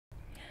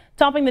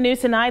Topping the news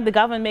tonight, the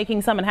government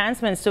making some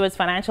enhancements to its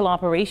financial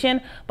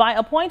operation by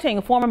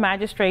appointing former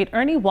magistrate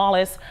Ernie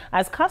Wallace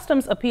as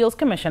Customs Appeals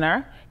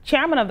Commissioner,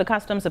 Chairman of the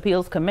Customs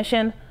Appeals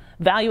Commission,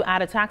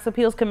 Value-Added Tax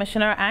Appeals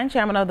Commissioner, and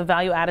Chairman of the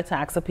Value-Added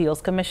Tax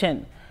Appeals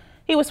Commission.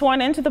 He was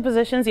sworn into the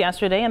positions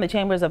yesterday in the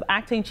chambers of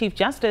Acting Chief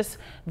Justice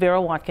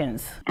Vera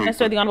Watkins.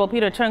 Minister the Honorable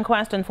Peter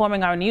Turnquest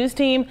informing our news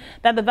team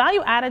that the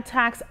Value-Added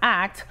Tax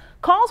Act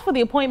calls for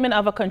the appointment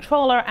of a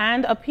controller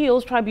and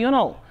appeals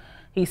tribunal.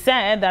 He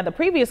said that the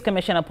previous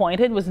commission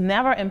appointed was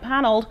never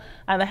impaneled,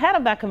 and the head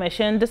of that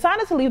commission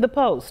decided to leave the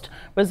post,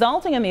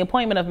 resulting in the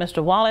appointment of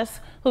Mr.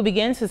 Wallace, who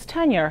begins his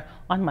tenure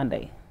on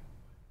Monday.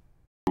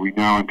 We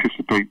now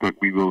anticipate that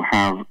we will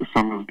have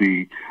some of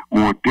the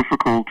more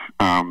difficult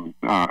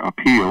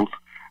appeals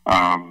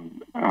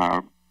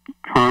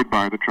heard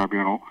by the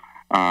tribunal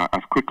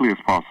as quickly as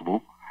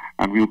possible,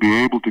 and we'll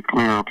be able to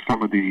clear up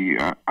some of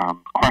the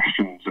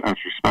questions as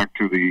respect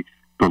to the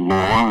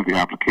law, the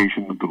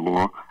application of the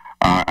law,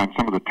 and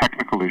some of the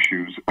technical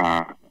issues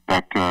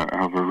that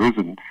have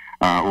arisen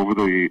over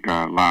the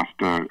last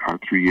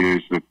 3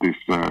 years that this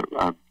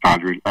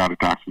value-added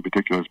tax in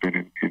particular has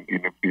been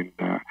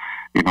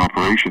in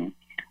operation,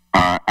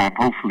 and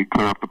hopefully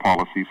clear up the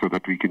policy so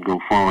that we can go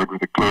forward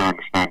with a clear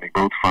understanding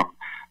both from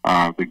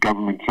the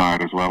government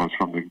side as well as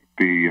from the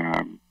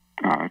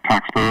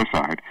taxpayer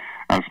side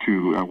as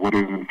to what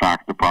is in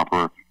fact the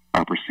proper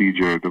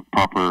procedure, the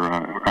proper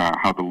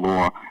how the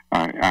law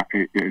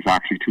is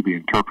actually to be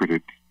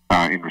interpreted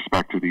in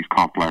respect to these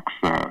complex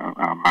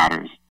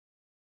matters.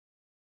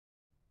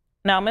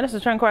 Now, Minister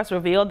Turnquest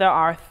revealed there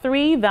are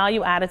 3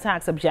 value-added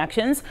tax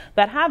objections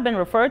that have been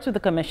referred to the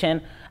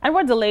Commission and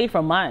were delayed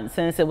for months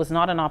since it was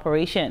not in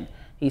operation.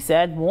 He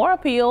said more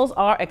appeals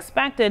are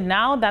expected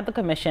now that the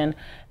Commission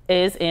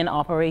is in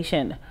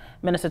operation.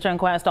 Minister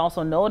Turnquest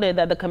also noted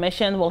that the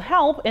Commission will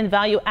help in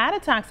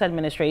value-added tax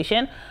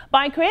administration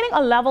by creating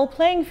a level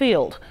playing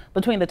field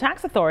between the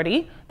tax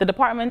authority, the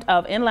Department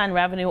of Inland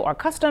Revenue or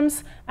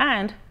Customs,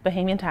 and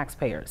Bahamian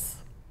taxpayers.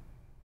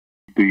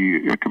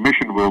 The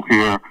Commission will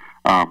hear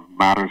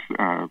matters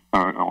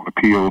on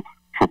appeal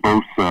for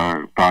both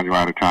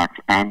value-added tax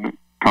and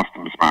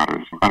customs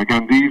matters. And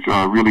again, these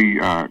are really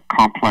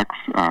complex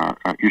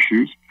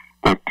issues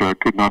that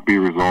could not be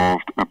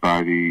resolved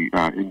by the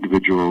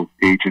individual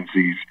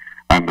agencies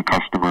and the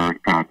customer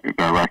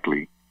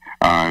directly.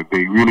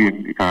 They really,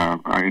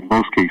 in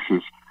most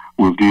cases,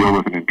 will deal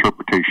with an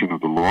interpretation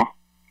of the law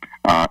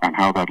and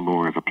how that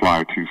law is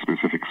applied to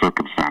specific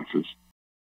circumstances.